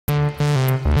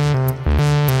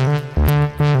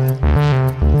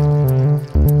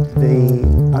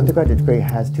undergraduate degree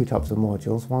has two types of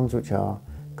modules, ones which are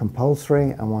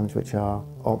compulsory and ones which are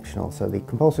optional. So the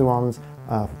compulsory ones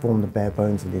form the bare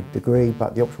bones of the degree,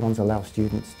 but the optional ones allow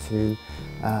students to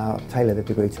tailor the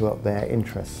degree to what their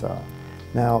interests are.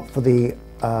 Now for the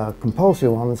compulsory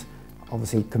ones,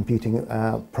 obviously computing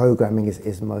programming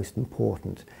is most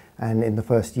important, and in the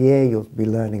first year you'll be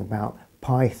learning about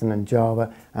Python and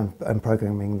Java and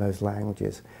programming those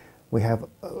languages. We have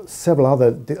several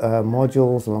other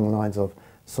modules along the lines of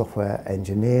software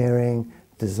engineering,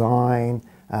 design,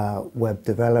 web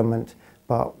development,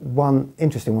 but one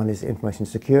interesting one is information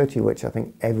security, which I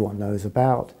think everyone knows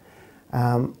about.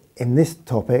 In this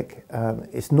topic,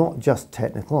 it's not just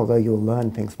technical, although you'll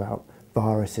learn things about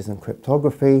viruses and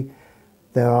cryptography.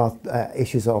 There are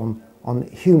issues on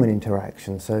human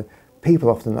interaction, so people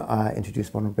often introduce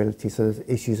vulnerabilities, so there's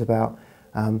issues about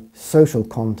social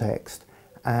context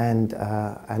and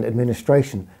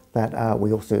administration that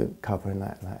we also cover in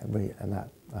that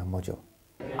module.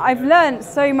 I've learned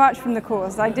so much from the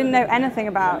course. I didn't know anything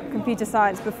about computer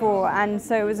science before, and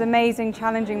so it was amazing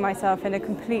challenging myself in a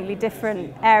completely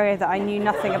different area that I knew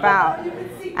nothing about,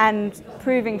 and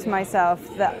proving to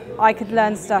myself that I could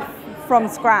learn stuff from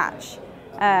scratch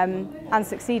and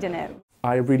succeed in it.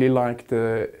 I really like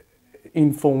the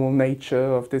informal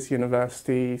nature of this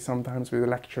university, sometimes with the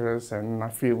lecturers, and I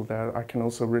feel that I can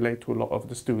also relate to a lot of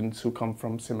the students who come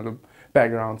from similar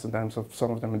backgrounds in terms of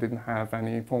some of them didn't have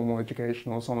any formal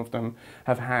education, or some of them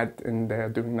have had and they're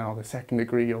doing now the second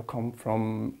degree or come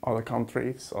from other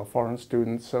countries or foreign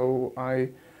students, so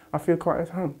I feel quite at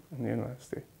home in the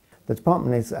university. The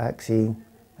department has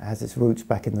its roots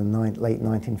back in the late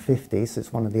 1950s, so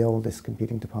it's one of the oldest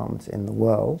computing departments in the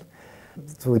world.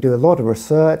 So we do a lot of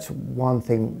research. One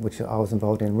thing which I was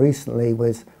involved in recently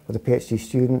was with a PhD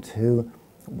student who,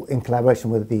 in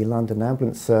collaboration with the London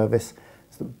Ambulance Service,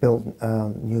 built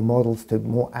new models to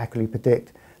more accurately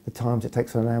predict the times it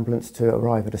takes for an ambulance to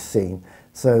arrive at a scene.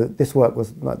 So this work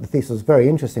was, the thesis was very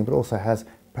interesting, but also has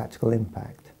practical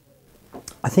impact.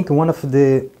 I think one of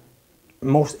the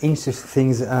most interesting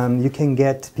things, you can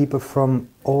get people from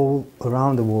all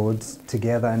around the world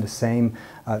together in the same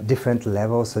different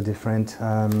levels or different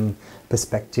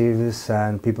perspectives,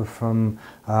 and people from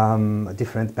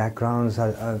different backgrounds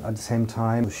at the same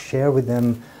time. Share with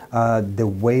them the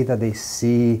way that they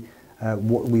see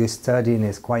what we are studying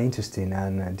is quite interesting,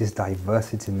 and this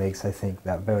diversity makes, I think,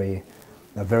 that very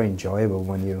enjoyable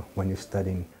when you're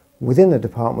studying. Within the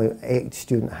department, each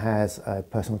student has a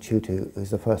personal tutor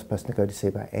who's the first person to go to see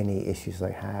about any issues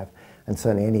they have, and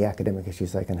certainly any academic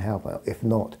issues they can help. If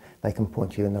not, they can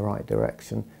point you in the right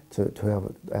direction to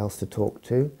whoever else to talk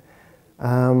to.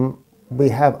 We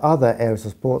have other areas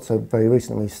of support, so very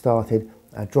recently we started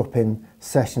drop-in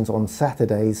sessions on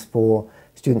Saturdays for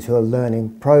students who are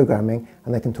learning programming,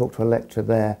 and they can talk to a lecturer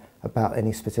there about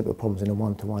any specific problems in a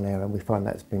one-to-one area, and we find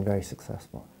that's been very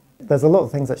successful. There's a lot of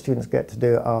things that students get to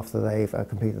do after they've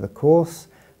completed the course.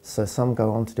 So some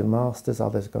go on to do masters,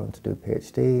 others go on to do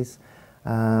PhDs.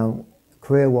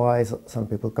 Career-wise, some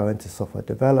people go into software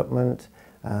development,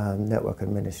 network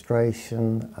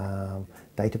administration,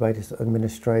 database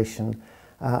administration.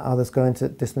 Others go into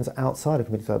disciplines outside of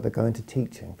computer science. They go into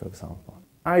teaching, for example.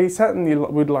 I certainly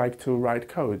would like to write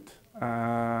code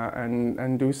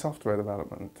and do software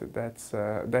development. That's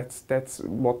an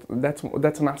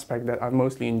aspect that I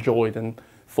mostly enjoyed and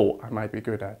thought I might be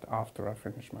good at after I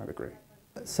finished my degree.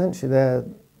 Essentially, there are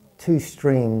two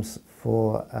streams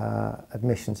for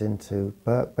admissions into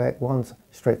Birkbeck. One's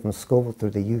straight from school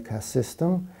through the UCAS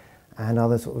system, and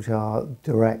others which are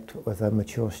direct with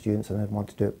mature students and they want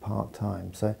to do it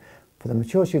part-time. So for the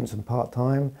mature students and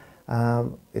part-time,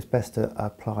 it's best to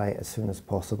apply as soon as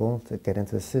possible to get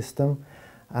into the system.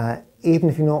 Even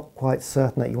if you're not quite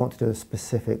certain that you want to do a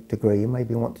specific degree, you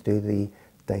maybe want to do the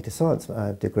data science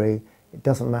degree, it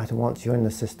doesn't matter. Once you're in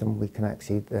the system, we can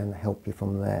actually then help you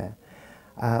from there.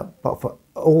 But for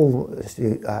all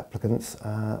applicants,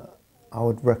 I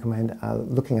would recommend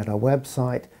looking at our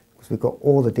website, because we've got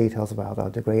all the details about our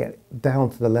degree, down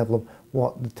to the level of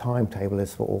what the timetable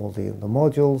is for all the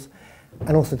modules,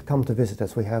 and also to come to visit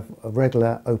us. We have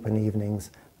regular open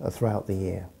evenings throughout the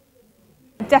year.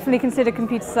 Definitely consider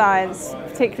computer science,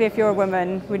 particularly if you're a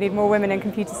woman. We need more women in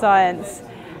computer science.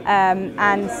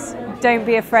 And don't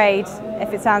be afraid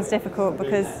if it sounds difficult,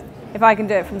 because if I can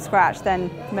do it from scratch, then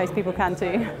most people can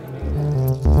too.